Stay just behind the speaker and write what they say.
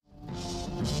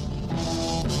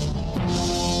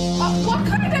What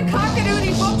kind of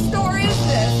cockadoodie bookstore is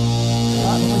this?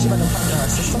 Was you in the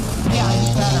system? Yeah, it's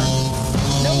better.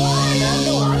 No, why?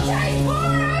 No, take for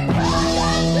a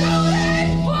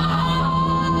cockadoodie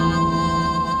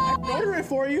book! Order it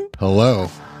for you. Hello,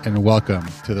 and welcome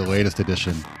to the latest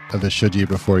edition of the Should You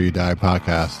Before You Die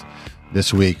podcast.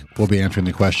 This week, we'll be answering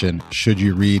the question, should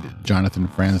you read Jonathan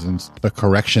Franzen's The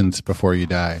Corrections Before You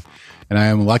Die? And I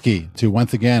am lucky to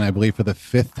once again, I believe for the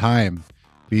fifth time,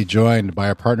 be joined by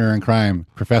our partner in crime,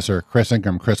 Professor Chris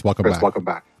Ingram. Chris, welcome back. Welcome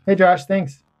back. Hey, Josh.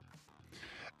 Thanks.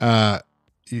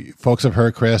 Folks have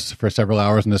heard Chris for several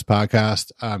hours in this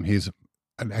podcast. He's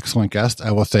an excellent guest.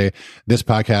 I will say this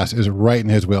podcast is right in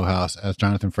his wheelhouse, as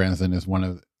Jonathan Franzen is one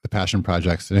of the passion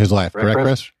projects in his life. Right, Correct,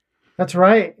 Chris? That's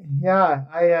right. Yeah.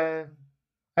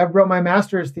 I wrote my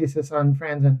master's thesis on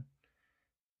Franzen.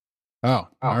 Oh,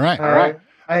 all right.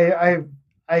 I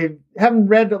haven't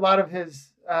read a lot of his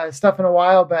stuff in a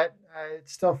while, but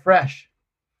it's still fresh.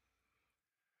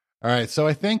 All right. So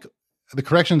I think The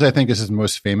Corrections, is his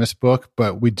most famous book,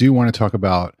 but we do want to talk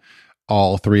about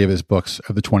all three of his books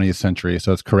of the 20th century.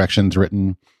 So it's Corrections,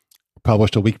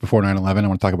 published a week before 9/11. I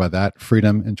want to talk about that.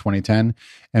 Freedom in 2010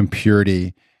 and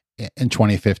Purity in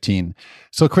 2015.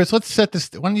 So Chris, why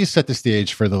don't you set the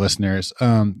stage for the listeners?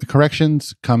 The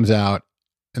Corrections comes out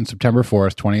on September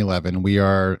 4th, 2011. We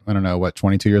are,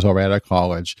 22 years old, right out of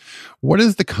college. What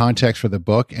is the context for the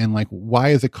book, and why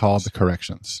is it called The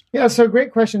Corrections? Yeah, so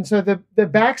great question. So the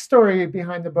backstory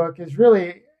behind the book is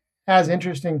really as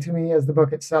interesting to me as the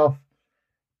book itself.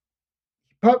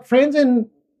 Franzen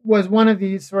was one of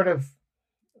these sort of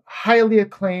highly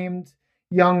acclaimed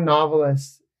young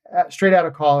novelists straight out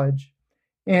of college.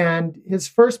 And his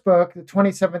first book, The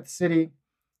 27th City,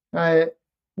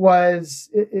 was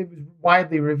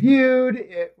widely reviewed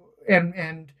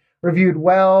and reviewed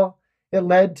well. It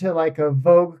led to a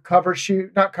Vogue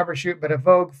a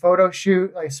Vogue photo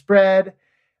shoot, spread.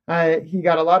 He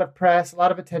got a lot of press, a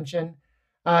lot of attention.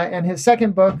 And his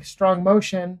second book, Strong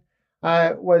Motion,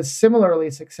 was similarly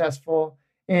successful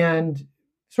and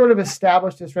sort of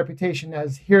established his reputation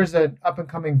as, here's an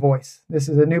up-and-coming voice. This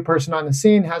is a new person on the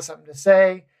scene, has something to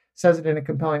say, says it in a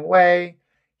compelling way.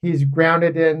 He's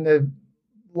grounded in the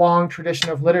long tradition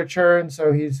of literature, and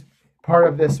so he's part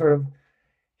of this sort of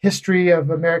history of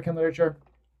American literature.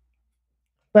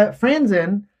 But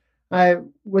Franzen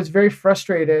was very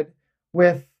frustrated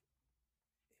with,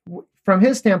 from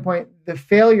his standpoint, the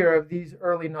failure of these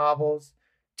early novels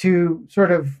to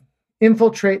sort of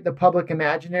infiltrate the public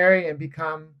imaginary and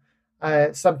become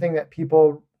something that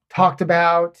people talked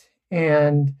about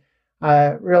and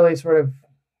really sort of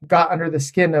got under the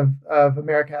skin of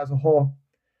America as a whole.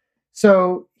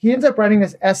 So he ends up writing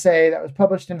this essay that was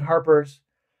published in Harper's,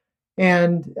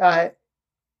 and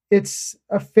it's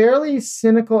a fairly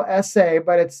cynical essay,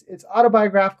 but it's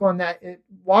autobiographical in that it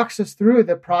walks us through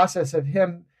the process of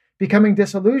him becoming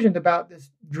disillusioned about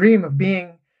this dream of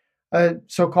being a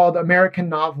so-called American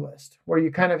novelist, where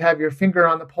you kind of have your finger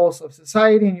on the pulse of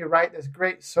society and you write this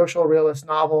great social realist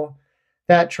novel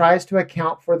that tries to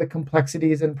account for the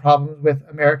complexities and problems with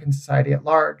American society at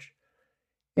large.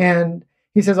 And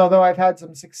he says, although I've had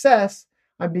some success,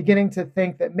 I'm beginning to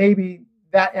think that maybe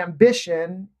that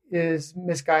ambition is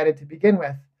misguided to begin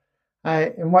with.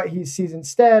 And what he sees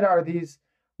instead are these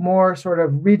more sort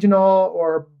of regional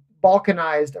or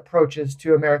Balkanized approaches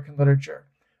to American literature,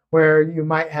 where you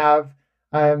might have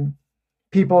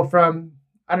people from,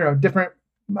 different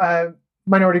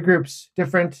minority groups,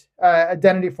 different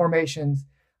identity formations,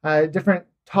 different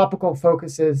topical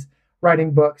focuses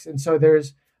writing books. And so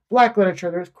there's Black literature,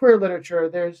 there's queer literature,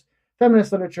 there's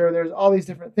feminist literature, there's all these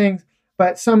different things,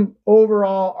 but some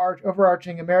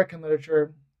overarching American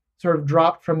literature sort of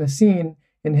dropped from the scene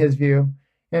in his view.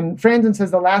 And Franzen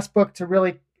says the last book to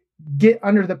really get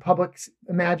under the public's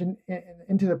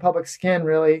into the public skin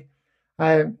really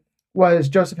was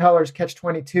Joseph Heller's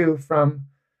Catch-22 from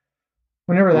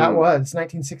whenever that was,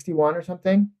 1961 or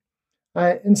something.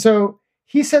 And so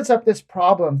he sets up this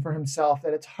problem for himself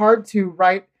that it's hard to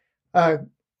write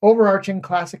overarching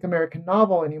classic American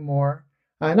novel anymore,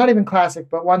 not even classic,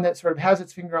 but one that sort of has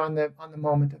its finger on the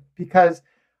moment, because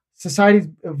society's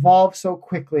evolved so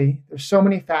quickly. There's so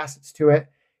many facets to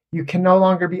it. You can no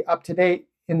longer be up to date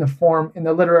in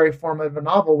the literary form of a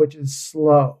novel, which is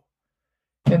slow.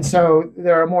 And so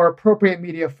there are more appropriate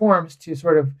media forms to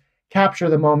sort of capture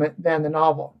the moment than the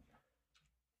novel.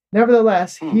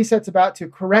 Nevertheless, he sets about to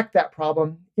correct that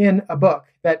problem in a book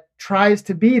that tries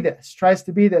to be this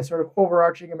sort of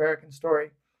overarching American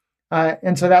story.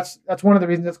 And so that's one of the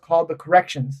reasons it's called The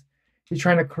Corrections. He's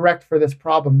trying to correct for this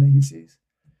problem that he sees.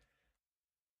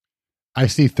 I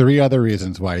see three other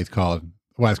reasons why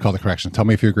why it's called the correction. Tell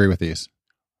me if you agree with these.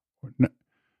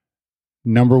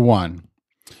 Number one,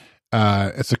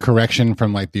 it's a correction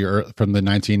from like from the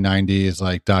 1990s,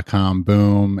 like .com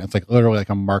boom. It's like literally like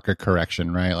a market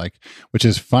correction, right? Like, which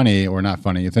is funny or not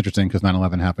funny. It's interesting because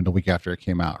 9/11 happened a week after it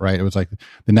came out, right? It was like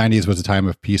the 90s was a time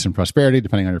of peace and prosperity,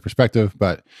 depending on your perspective,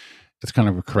 but it's kind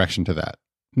of a correction to that.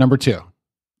 Number two,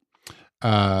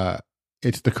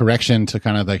 it's the correction to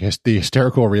kind of like the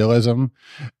hysterical realism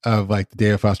of like the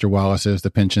David Foster Wallace's,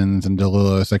 the Pynchons and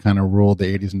DeLillos that kind of ruled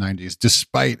the 80s and 90s,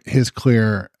 despite his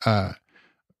clear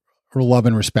love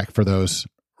and respect for those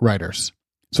writers.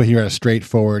 So he had a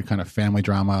straightforward kind of family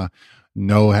drama,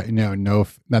 no,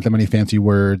 not that many fancy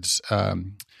words.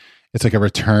 It's like a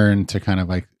return to kind of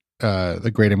like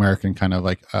the Great American kind of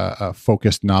like a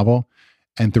focused novel.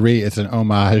 And three, it's an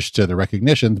homage to The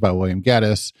Recognitions by William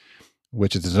Gaddis,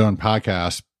 which is his own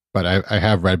podcast, but I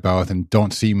have read both and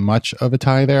don't see much of a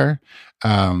tie there.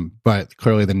 But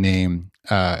clearly the name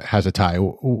has a tie.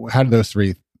 How do those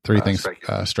three things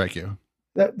strike you?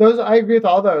 Those, I agree with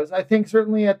all those. I think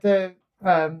certainly at the,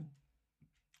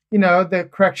 the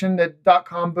correction, the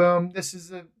 .com boom, this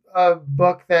is a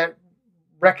book that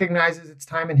recognizes its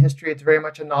time in history. It's very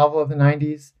much a novel of the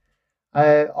 90s.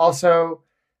 Also,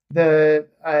 the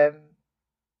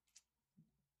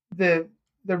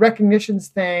recognitions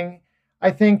thing,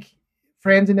 I think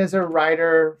Franzen is a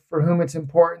writer for whom it's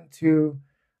important to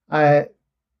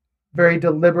very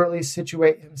deliberately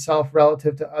situate himself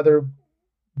relative to other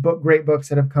great books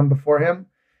that have come before him.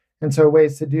 And so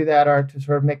ways to do that are to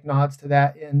sort of make nods to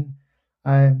that in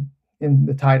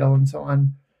the title and so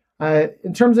on.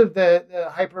 In terms of the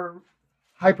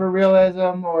hyper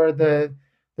realism or the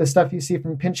stuff you see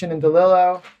from Pynchon and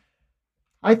DeLillo,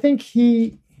 I think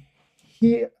he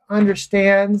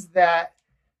understands that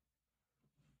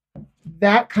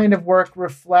kind of work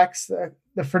reflects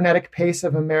the frenetic pace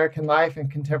of American life and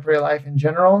contemporary life in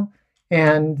general,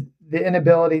 and the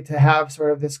inability to have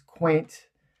sort of this quaint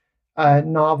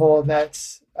novel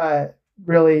that's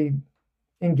really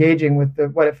engaging with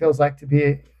what it feels like to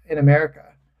be in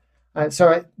America. So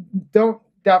I don't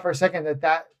doubt for a second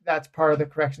that's part of the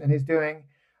correction that he's doing.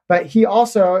 But he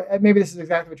also, maybe this is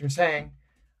exactly what you're saying,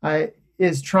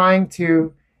 is trying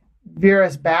to veer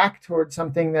us back towards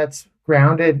something that's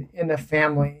grounded in the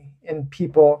family, in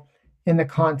people, in the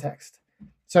context.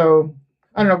 So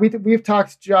I don't know. We've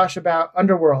talked, Josh, about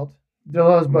Underworld,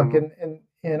 DeLillo's book in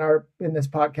this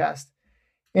podcast,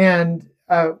 and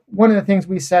one of the things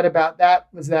we said about that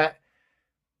was that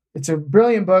it's a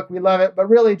brilliant book. We love it, but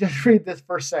really just read this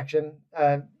first section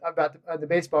about the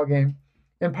baseball game.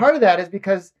 And part of that is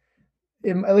because,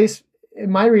 at least in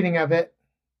my reading of it,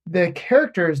 the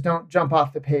characters don't jump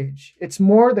off the page. It's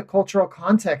more the cultural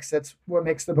context that's what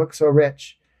makes the book so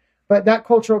rich. But that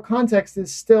cultural context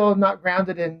is still not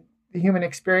grounded in the human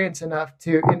experience enough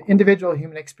an individual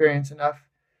human experience enough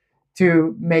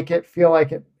to make it feel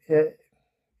like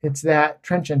it's that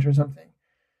trenchant or something.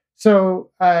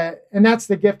 So, and that's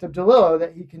the gift of DeLillo,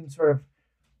 that he can sort of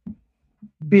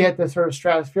be at the sort of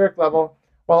stratospheric level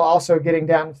while also getting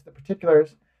down into the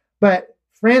particulars. But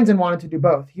Franzen wanted to do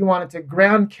both. He wanted to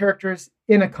ground characters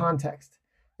in a context.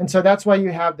 And so that's why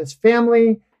you have this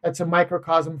family that's a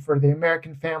microcosm for the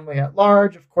American family at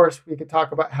large. Of course, we could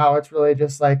talk about how it's really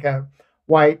just like a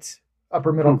white,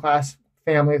 upper middle class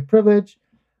family with privilege.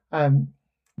 But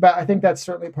I think that's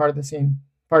certainly part of the scene,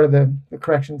 part of the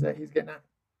corrections that he's getting at.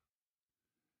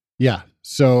 Yeah.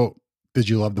 So did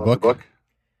you love the book?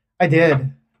 I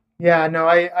did. Yeah, no,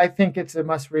 I think it's a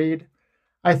must read.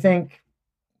 I think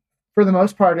for the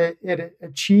most part, it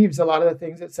achieves a lot of the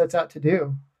things it sets out to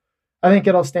do. I think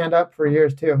it'll stand up for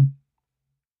years too.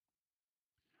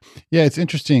 Yeah, it's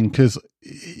interesting because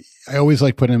I always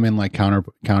like putting him in like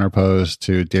counterpose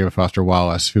to David Foster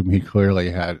Wallace, whom he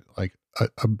clearly had like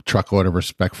a truckload of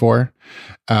respect for.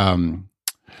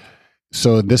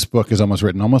 So this book is almost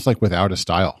written almost like without a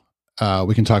style.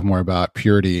 We can talk more about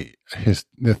Purity,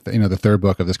 the third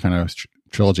book of this kind of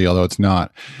trilogy, although it's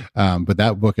not. But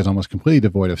that book is almost completely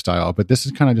devoid of style. But this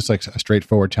is kind of just like a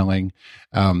straightforward telling.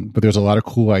 But there's a lot of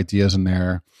cool ideas in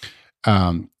there.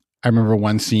 I remember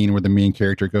one scene where the main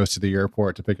character goes to the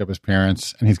airport to pick up his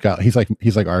parents, and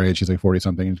he's like our age, he's like 40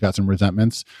 something. He's got some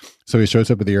resentments, so he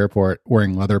shows up at the airport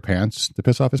wearing leather pants to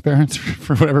piss off his parents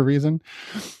for whatever reason.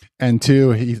 And two,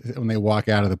 when they walk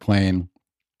out of the plane,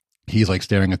 he's like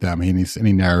staring at them, and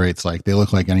he narrates like they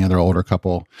look like any other older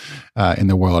couple in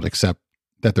the world, except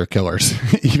that they're killers,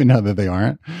 even though that they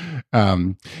aren't.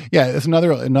 Yeah, it's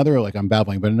another like I'm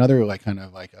babbling, but another like kind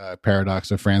of like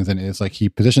paradox of Franzen is like he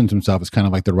positions himself as kind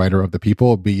of like the writer of the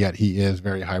people, but yet he is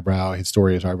very highbrow. His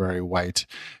stories are very white.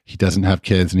 He doesn't have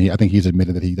kids, and I think he's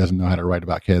admitted that he doesn't know how to write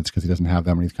about kids because he doesn't have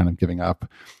them, and he's kind of giving up.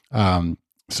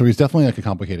 So he's definitely like a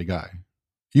complicated guy.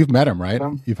 You've met him, right?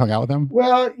 You've hung out with him?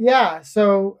 Well, yeah.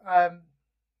 So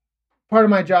part of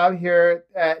my job here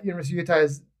at University of Utah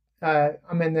is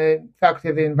I'm in the faculty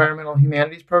of the Environmental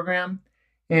Humanities program,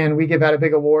 and we give out a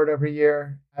big award every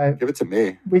year. Give it to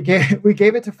me. We gave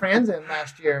it to Franzen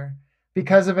last year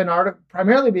because of an article,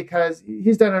 primarily because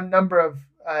he's done a number of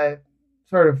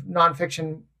sort of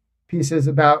nonfiction pieces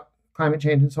about climate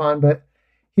change and so on. But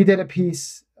he did a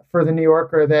piece for the New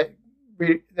Yorker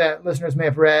that listeners may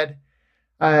have read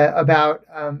about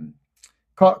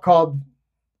called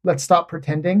 "Let's Stop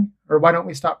Pretending," or "Why Don't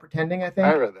We Stop Pretending?" I think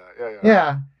I read that.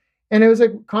 Yeah. And it was a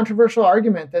controversial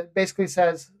argument that basically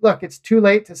says, look, it's too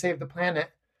late to save the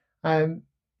planet.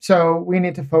 So we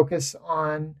need to focus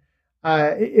on,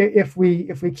 if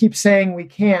we keep saying we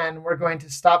can, we're going to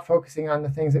stop focusing on the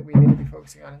things that we need to be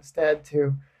focusing on instead,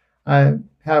 to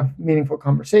have meaningful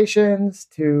conversations,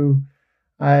 to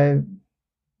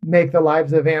make the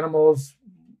lives of animals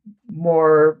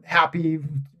more happy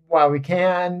while we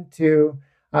can, to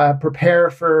prepare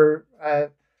for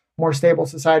more stable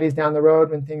societies down the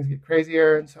road when things get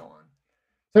crazier, and so on.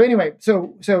 So anyway,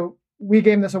 so we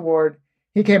gave him this award.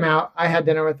 He came out. I had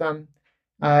dinner with him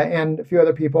and a few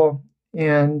other people,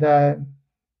 and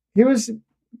he was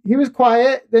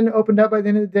quiet. Then opened up by the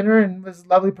end of the dinner and was a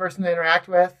lovely person to interact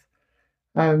with.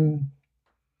 I'm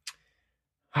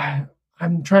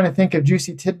trying to think of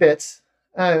juicy tidbits.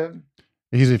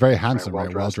 He's very handsome,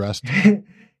 right? Well dressed.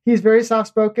 He's very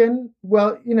soft-spoken,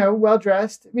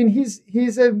 well-dressed. I mean,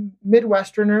 he's a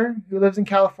Midwesterner who lives in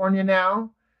California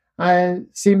now,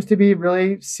 seems to be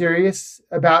really serious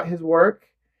about his work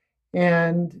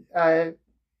and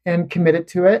committed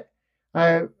to it.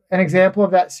 An example of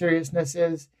that seriousness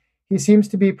is he seems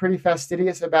to be pretty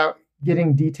fastidious about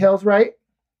getting details right,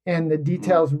 and the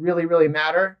details really, really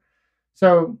matter.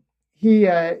 So he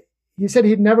said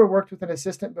he'd never worked with an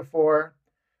assistant before,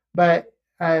 but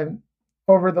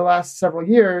over the last several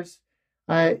years,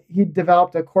 he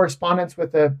developed a correspondence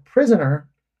with a prisoner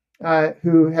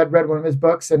who had read one of his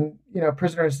books. And,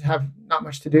 prisoners have not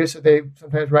much to do, so they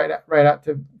sometimes write out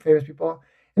to famous people.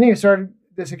 And then he started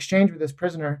this exchange with this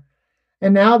prisoner.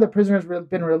 And now the prisoner's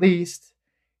been released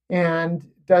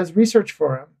and does research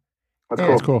for him.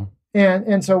 That's cool.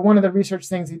 And so one of the research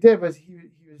things he did was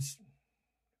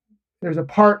there's a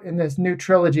part in this new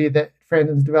trilogy that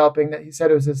Franzen's developing that he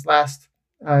said it was his last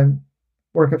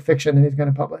work of fiction that he's going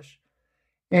to publish.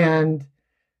 And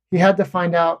he had to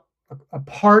find out a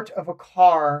part of a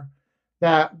car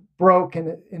that broke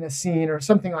in a scene or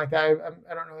something like that.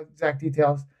 I don't know exact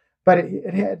details, but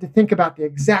it had to think about the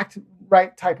exact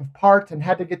right type of part and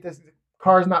had to get this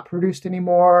car's not produced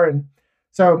anymore. And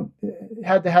so it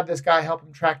had to have this guy help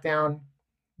him track down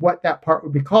what that part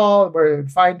would be called, where he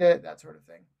would find it, that sort of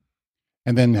thing.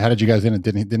 And then how did you guys end it?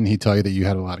 Didn't he tell you that you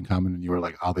had a lot in common and you were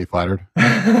like oddly flattered?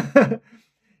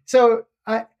 So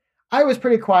I was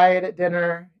pretty quiet at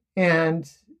dinner and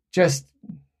just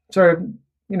sort of,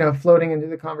 floating into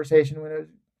the conversation when it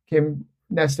became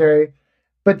necessary.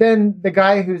 But then the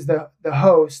guy who's the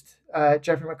host,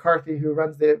 Jeffrey McCarthy, who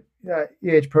runs the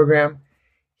EH program,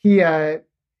 he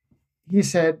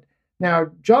said,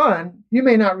 "Now, John, you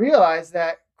may not realize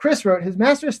that Chris wrote his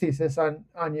master's thesis on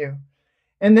you."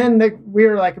 And then we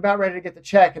were like about ready to get the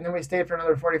check, and then we stayed for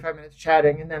another 45 minutes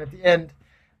chatting. And then at the end,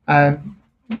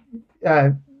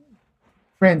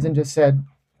 Franzen just said,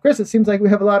 "Chris, it seems like we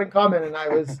have a lot in common." And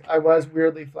I was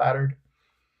weirdly flattered.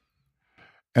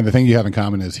 And the thing you have in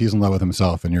common is he's in love with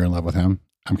himself and you're in love with him.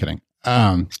 I'm kidding.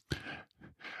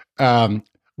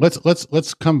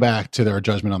 Let's come back to our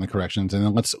judgment on the corrections, and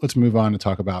then let's move on to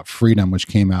talk about Freedom, which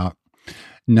came out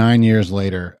 9 years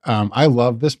later. I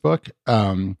love this book.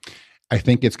 I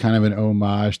think it's kind of an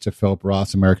homage to Philip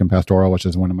Roth's American Pastoral, which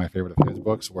is one of my favorite of his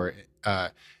books, where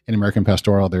in American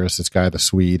Pastoral, there's this guy, the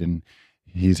Swede, and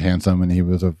he's handsome and he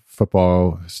was a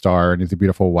football star and he's a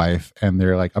beautiful wife. And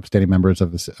they're like upstanding members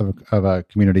of a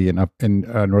community in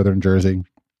northern Jersey.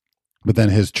 But then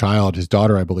his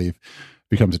daughter, I believe,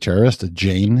 becomes a terrorist, a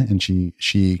Jane, and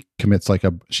she commits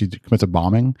a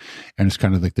bombing, and it's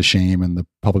kind of like the shame and the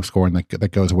public scorn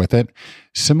that goes with it.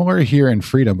 Similar here in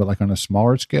Freedom, but like on a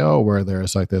smaller scale, where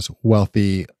there's like this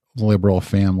wealthy liberal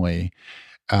family,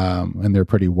 and they're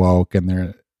pretty woke, and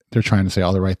they're trying to say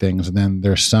all the right things, and then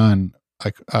their son,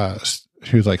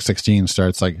 who's like 16,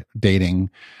 starts like dating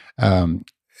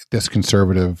this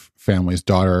conservative family's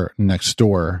daughter next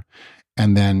door,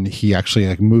 and then he actually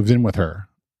like moves in with her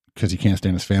because he can't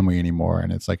stand his family anymore,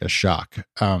 and it's like a shock.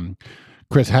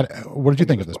 Chris, what did you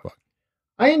think of this book?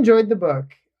 I enjoyed the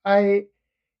book.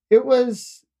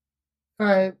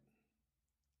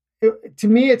 To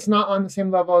me, it's not on the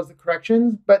same level as the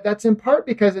Corrections, but that's in part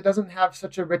because it doesn't have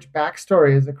such a rich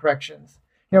backstory as the Corrections.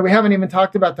 We haven't even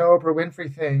talked about the Oprah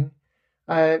Winfrey thing.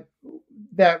 And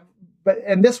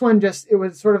this one it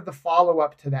was sort of the follow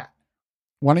up to that.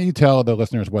 Why don't you tell the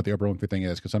listeners what the Oprah Winfrey thing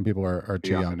is? Because some people are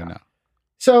too young to know.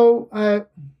 So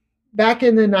back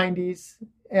in the 90s,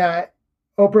 Oprah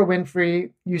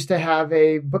Winfrey used to have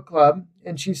a book club,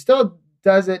 and she still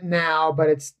does it now, but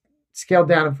it's scaled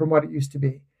down from what it used to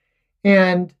be.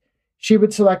 And she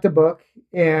would select a book,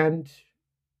 and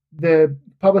the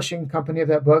publishing company of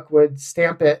that book would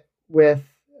stamp it with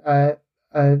a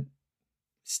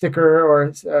sticker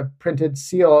or a printed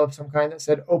seal of some kind that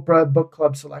said Oprah Book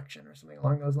Club Selection or something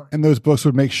along those lines. And those books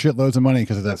would make shitloads of money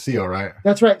because of that seal, right?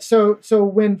 That's right. So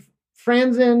when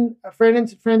Franzen's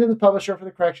publisher for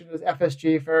the Corrections was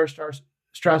FSG, Farrar,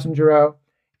 Straus and Giroux,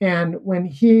 and when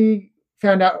he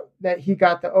found out that he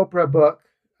got the Oprah book,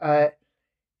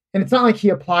 and it's not like he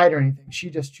applied or anything, she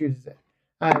just chooses it.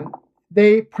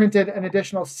 They printed an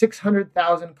additional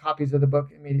 600,000 copies of the book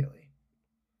immediately.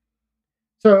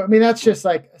 So, I mean, that's just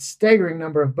like a staggering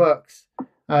number of books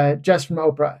just from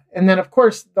Oprah. And then, of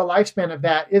course, the lifespan of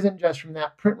that isn't just from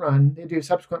that print run. They do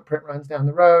subsequent print runs down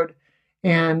the road.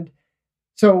 And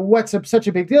so what's such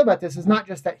a big deal about this is not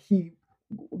just that he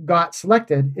got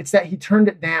selected, it's that he turned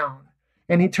it down.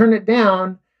 And he turned it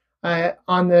down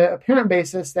on the apparent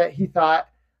basis that he thought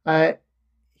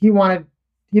he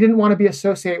didn't want to be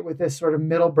associated with this sort of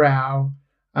middlebrow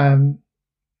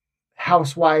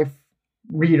housewife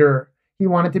reader. He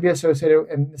wanted to be associated,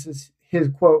 and this is his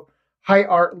quote, high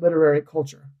art literary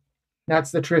culture.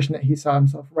 That's the tradition that he saw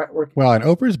himself working. Well, and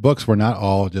Oprah's books were not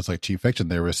all just like cheap fiction.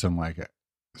 There was some like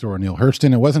Zora Neale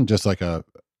Hurston. It wasn't just like a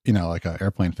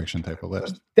airplane fiction type of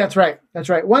list. That's right.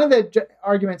 One of the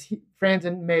arguments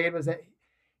Franzen made was that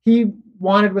he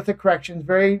wanted with the Corrections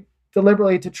very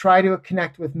deliberately to try to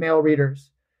connect with male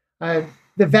readers. The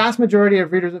vast majority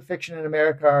of readers of fiction in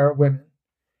America are women.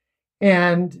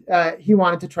 And he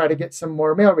wanted to try to get some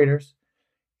more male readers.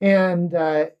 And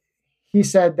he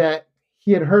said that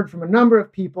he had heard from a number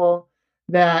of people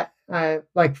that,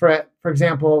 like for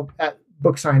example, at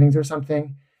book signings or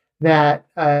something, that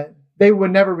they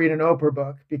would never read an Oprah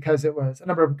book because it was a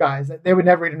number of guys that they would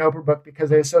never read an Oprah book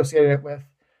because they associated it with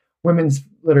women's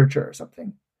literature or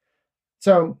something.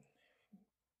 So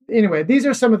anyway, these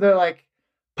are some of the like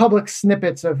public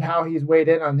snippets of how he's weighed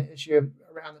in on the issue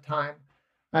around the time.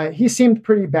 He seemed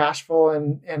pretty bashful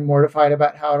and mortified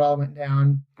about how it all went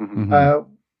down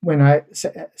when I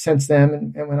sensed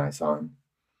them and when I saw him.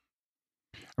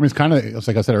 I mean, it's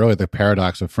like I said earlier, the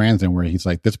paradox of Franzen, where he's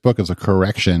like, this book is a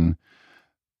correction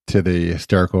to the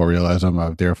hysterical realism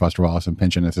of Dare Foster Wallace and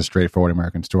Pynchon. It's a straightforward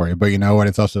American story. But you know what?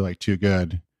 It's also like too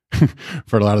good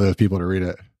for a lot of those people to read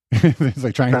it. It's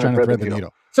like trying to thread the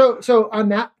needle. So on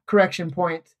that correction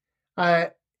point,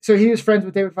 so he was friends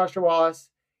with David Foster Wallace.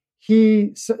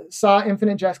 He saw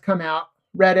Infinite Jest come out,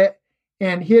 read it,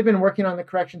 and he had been working on the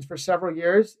Corrections for several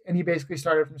years, and he basically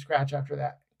started from scratch after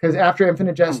that. Because after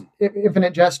Infinite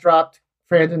Jest dropped,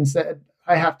 Franzen said,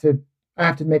 I have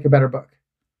to make a better book.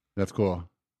 That's cool.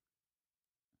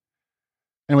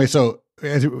 Anyway, so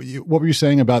what were you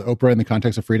saying about Oprah in the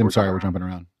context of freedom? Sorry, we're jumping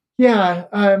around. Yeah.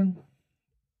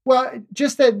 Well,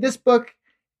 just that this book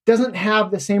doesn't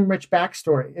have the same rich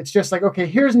backstory. It's just like, okay,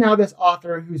 here's now this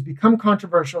author who's become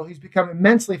controversial. He's become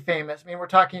immensely famous. I mean, we're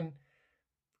talking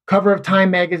cover of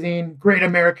Time magazine, great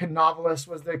American novelist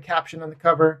was the caption on the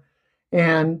cover,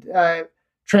 and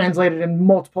translated in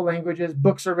multiple languages.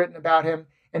 Books are written about him.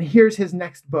 And here's his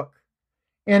next book.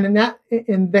 And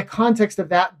in the context of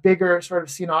that bigger sort of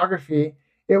scenography,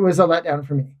 it was a letdown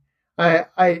for me.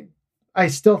 I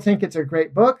still think it's a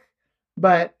great book,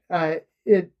 but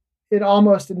it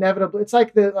almost inevitably, it's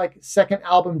like the second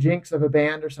album jinx of a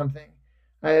band or something.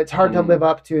 It's hard to live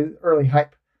up to early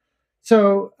hype.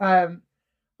 So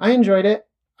I enjoyed it.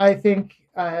 I think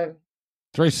it's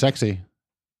very sexy.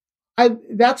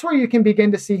 That's where you can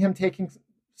begin to see him taking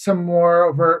some more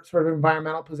overt sort of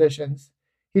environmental positions.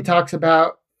 He talks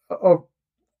about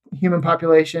human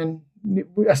population,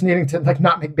 us needing to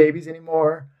not make babies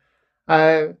anymore.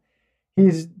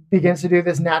 He begins to do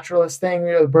this naturalist thing,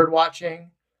 bird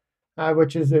watching,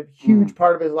 which is a huge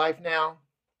part of his life now,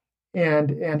 and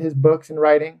his books and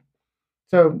writing.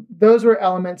 So those were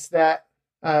elements that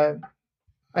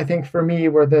I think for me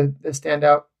were the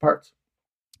standout parts.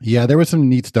 Yeah, there was some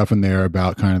neat stuff in there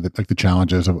about kind of the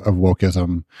challenges of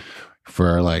wokeism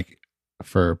for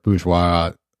for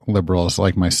bourgeois liberals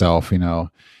like myself, and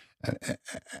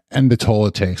the toll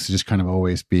it takes to just kind of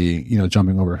always be,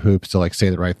 jumping over hoops to say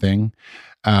the right thing.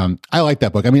 I like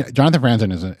that book. I mean, Jonathan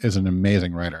Franzen is an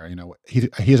amazing writer. He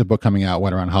has a book coming out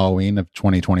around Halloween of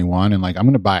 2021, and I'm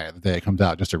going to buy it the day it comes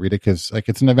out just to read it because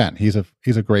it's an event. He's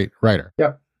a great writer.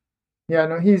 Yep. Yeah.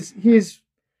 No, he's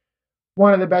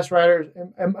one of the best writers,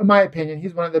 in my opinion.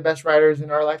 He's one of the best writers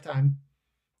in our lifetime,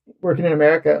 working in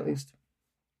America at least.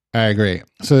 I agree.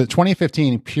 So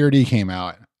 2015, Purity came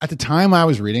out. At the time I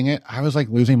was reading it, I was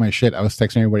losing my shit. I was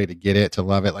texting everybody to get it, to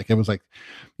love it. It was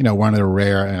one of the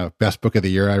rare best book of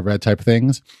the year I read type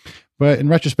things. But in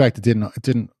retrospect, it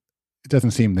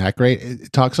doesn't seem that great.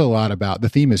 It talks a lot about, the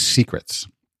theme is secrets.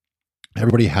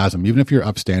 Everybody has them. Even if you're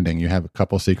upstanding, you have a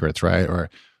couple secrets, right? Or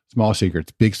small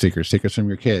secrets, big secrets, secrets from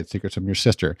your kids, secrets from your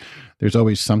sister. There's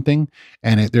always something.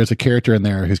 And there's a character in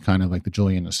there who's kind of like the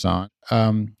Julian Assange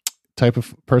type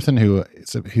of person who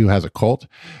has a cult.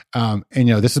 And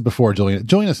this is before Julian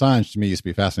Assange to me used to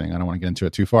be fascinating. I don't want to get into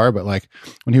it too far, but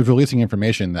when he was releasing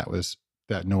information that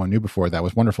no one knew before, that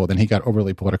was wonderful. Then he got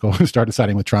overly political and started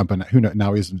siding with Trump, and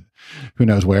now he's who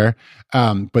knows where.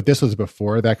 But this was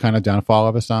before that kind of downfall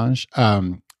of Assange.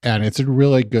 And it's a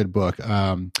really good book.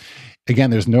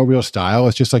 Again, there's no real style.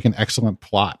 It's just an excellent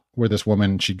plot where this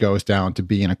woman, she goes down to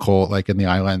be in a cult in the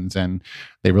islands, and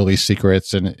they release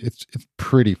secrets, and it's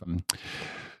pretty fun.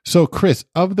 So Chris,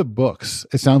 of the books,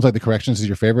 it sounds like The Corrections is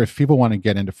your favorite. If people want to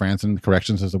get into Franzen, The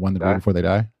Corrections is the one to read before they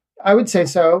die. I would say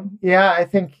so. Yeah, I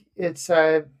think it's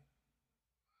the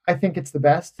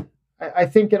best. I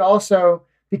think it also,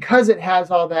 because it has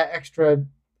all that extra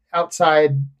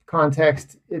outside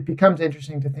context, it becomes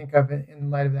interesting to think of it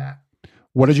in light of that.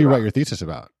 What did you write your thesis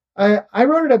about? I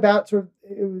wrote it about it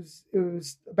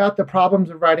was about the problems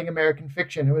of writing American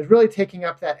fiction. It was really taking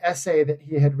up that essay that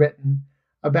he had written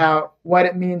about what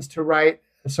it means to write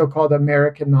a so-called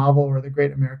American novel, or the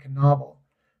great American novel,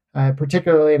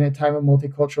 particularly in a time of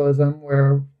multiculturalism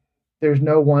where there's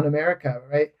no one America,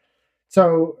 right?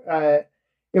 So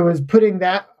it was putting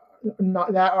that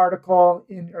article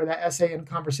or that essay in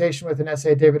conversation with an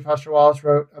essay David Foster Wallace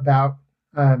wrote about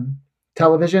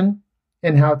television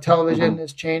and how television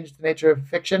has changed the nature of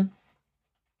fiction.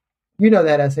 You know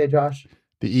that essay, Josh.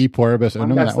 The E Pluribus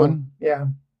Unum, that one? Yeah.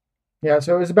 Yeah.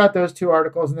 So it was about those two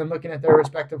articles, and then looking at their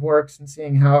respective works and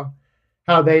seeing how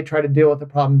they try to deal with the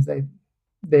problems they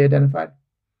identified.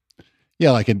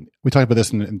 Yeah, we talked about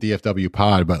this in DFW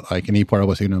pod, but in E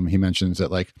Pluribus Unum, he mentions that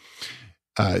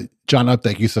John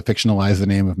Updike used to fictionalize the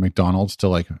name of McDonald's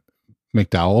to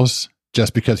McDowell's,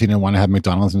 just because he didn't want to have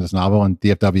McDonald's in this novel. And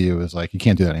DFW was you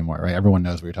can't do that anymore, right? Everyone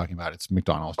knows what you're talking about. It's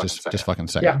McDonald's. Just fucking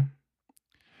say it. Yeah.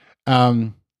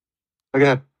 Go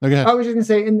ahead. I was just gonna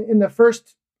say, in the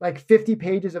first 50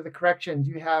 pages of The Corrections,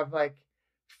 you have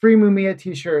free Mumia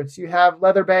t-shirts. You have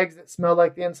leather bags that smell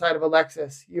like the inside of a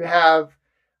Lexus. You have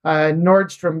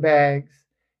Nordstrom bags.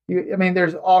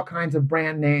 There's all kinds of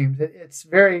brand names. It's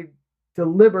very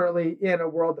deliberately in a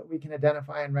world that we can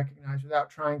identify and recognize without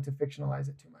trying to fictionalize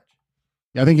it too much.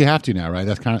 Yeah, I think you have to now, right?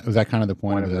 Was that kind of the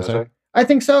point of this essay? I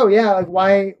think so. Yeah.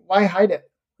 Why hide it?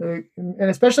 And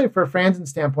especially for Franzen's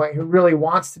standpoint, who really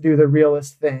wants to do the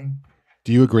realist thing.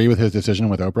 Do you agree with his decision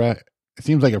with Oprah? It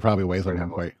seems like it probably weighs on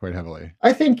him quite heavily.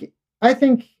 I think I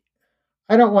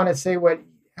don't want to say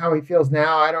how he feels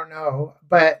now. I don't know,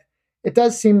 but it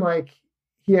does seem like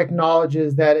he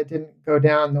acknowledges that it didn't go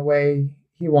down the way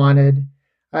he wanted.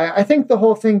 I think the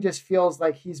whole thing just feels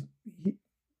like he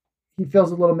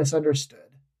feels a little misunderstood.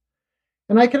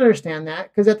 And I can understand that,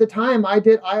 because at the time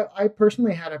I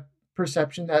personally had a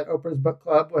perception that Oprah's book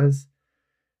club was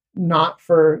not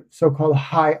for so-called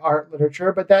high art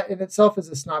literature, but that in itself is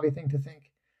a snobby thing to think.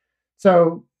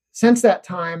 So since that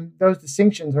time, those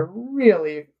distinctions are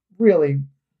really, really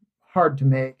hard to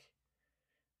make.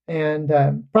 And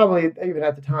probably even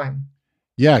at the time.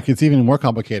 Yeah, it's even more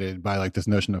complicated by this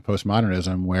notion of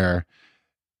postmodernism, where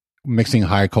mixing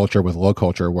high culture with low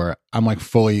culture, where I'm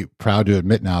fully proud to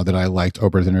admit now that I liked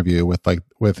Oprah's interview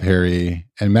with Harry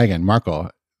and Meghan Markle.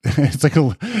 It's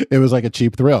it was a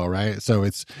cheap thrill, right? So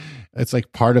it's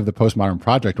part of the postmodern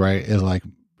project, right?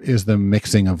 Is the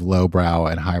mixing of lowbrow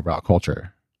and highbrow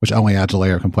culture, which only adds a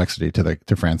layer of complexity to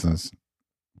Franzen's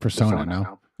persona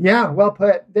now. Yeah, well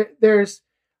put. There's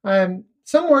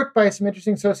some work by some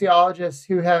interesting sociologists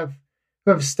who have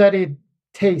studied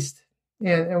taste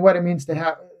and what it means to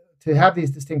have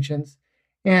these distinctions.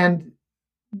 And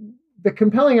the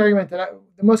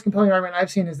most compelling argument I've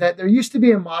seen is that there used to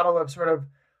be a model of sort of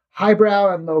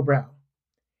highbrow and lowbrow.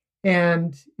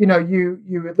 And,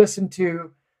 you would listen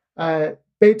to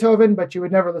Beethoven, but you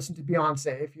would never listen to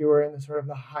Beyonce if you were in the sort of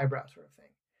the highbrow sort of thing.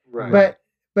 Right.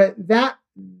 But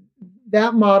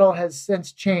that model has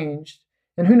since changed,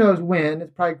 and who knows when?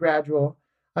 It's probably gradual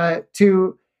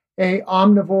to a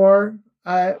omnivore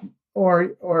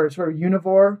or sort of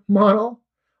univore model,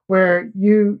 where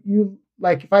you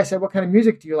like, if I said, what kind of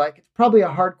music do you like? It's probably a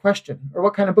hard question. Or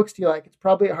what kind of books do you like? It's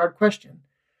probably a hard question,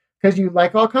 because you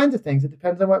like all kinds of things. It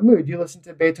depends on what mood. You listen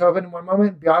to Beethoven in one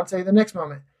moment, Beyonce the next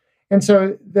moment. And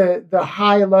so the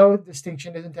high-low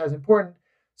distinction isn't as important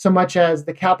so much as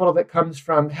the capital that comes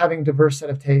from having a diverse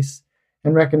set of tastes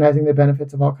and recognizing the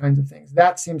benefits of all kinds of things.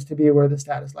 That seems to be where the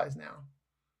status lies now.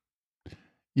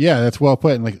 Yeah, that's well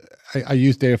put. And like, I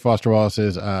used David Foster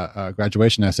Wallace's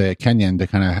graduation essay at Kenyon to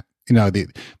kind of, the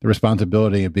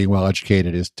responsibility of being well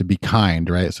educated is to be kind,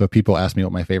 right? So if people ask me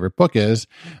what my favorite book is,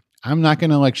 I'm not going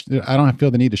to I don't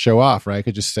feel the need to show off, right? I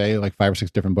could just say like 5 or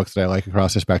 6 different books that I like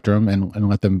across the spectrum and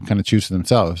let them kind of choose for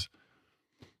themselves.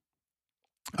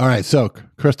 All right. So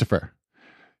Christopher,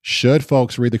 should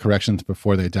folks read the corrections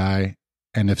before they die?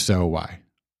 And if so, why?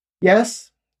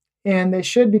 Yes. And they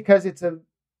should, because it's a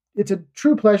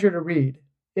true pleasure to read.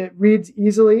 It reads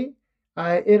easily.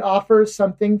 It offers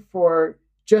something for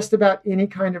just about any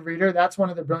kind of reader. That's one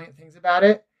of the brilliant things about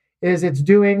it, is it's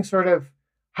doing sort of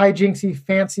hijinksy,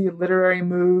 fancy literary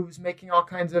moves, making all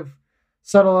kinds of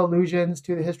subtle allusions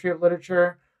to the history of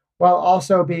literature, while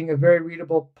also being a very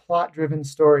readable, plot-driven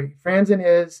story. Franzen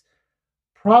is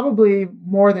probably,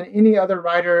 more than any other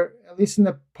writer, at least in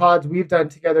the pods we've done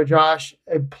together, Josh,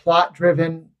 a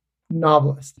plot-driven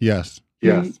novelist. Yes.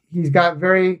 He's got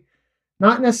very,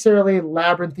 not necessarily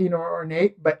labyrinthine or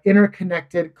ornate, but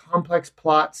interconnected, complex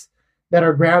plots that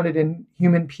are grounded in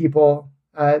human people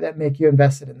that make you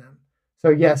invested in them. So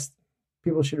yes,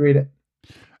 people should read it.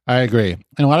 I agree.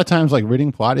 And a lot of times, like,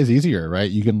 reading plot is easier, right?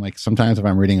 You can, like, sometimes if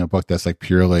I'm reading a book that's like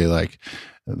purely like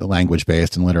the language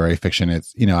based and literary fiction,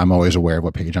 it's, I'm always aware of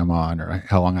what page I'm on or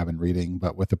how long I've been reading.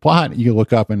 But with the plot, you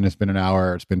look up and it's been an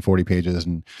hour, it's been 40 pages.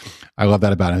 And I love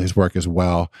that about his work as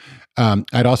well.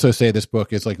 I'd also say this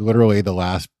book is like literally the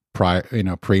last pre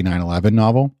 9/11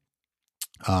 novel.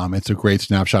 It's a great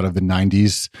snapshot of the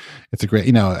 90s. It's a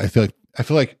great, I feel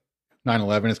like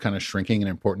 9/11 is kind of shrinking in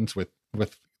importance with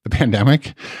the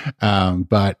pandemic.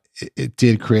 But it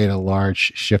did create a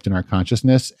large shift in our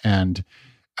consciousness, and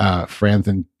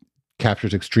Franzen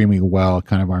captures extremely well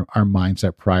kind of our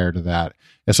mindset prior to that.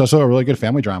 It's also a really good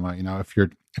family drama. If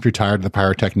you're tired of the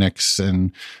pyrotechnics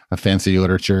and fancy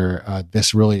literature,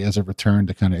 this really is a return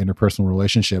to kind of interpersonal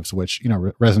relationships, which,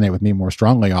 resonate with me more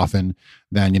strongly often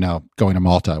than, going to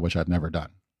Malta, which I've never done.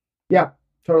 Yeah,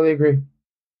 totally agree.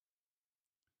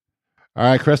 All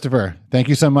right, Christopher, thank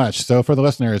you so much. So for the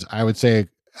listeners, I would say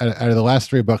out of the last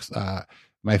 3 books,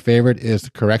 my favorite is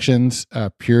Corrections.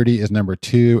 Purity is number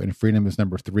 2 and Freedom is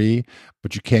number 3,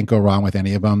 but you can't go wrong with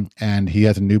any of them. And he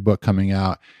has a new book coming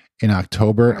out in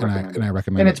October, and I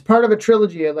recommend it. And it's part of a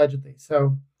trilogy, allegedly.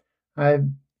 So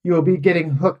you will be getting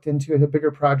hooked into a bigger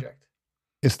project.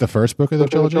 It's the first book of the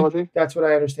trilogy? That's what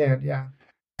I understand, yeah.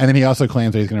 And then he also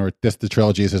claims that he's going to, the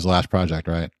trilogy is his last project,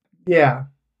 right? Yeah.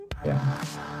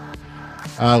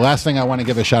 Last thing, I want to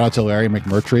give a shout out to Larry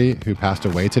McMurtry, who passed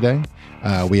away today.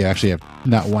 We actually have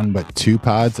not 1 but 2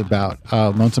 pods about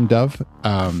Lonesome Dove.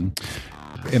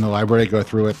 In the library, go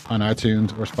through it on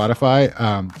iTunes or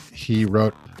Spotify. He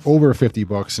wrote over 50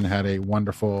 books and had a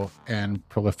wonderful and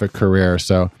prolific career.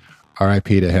 So RIP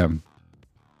to him.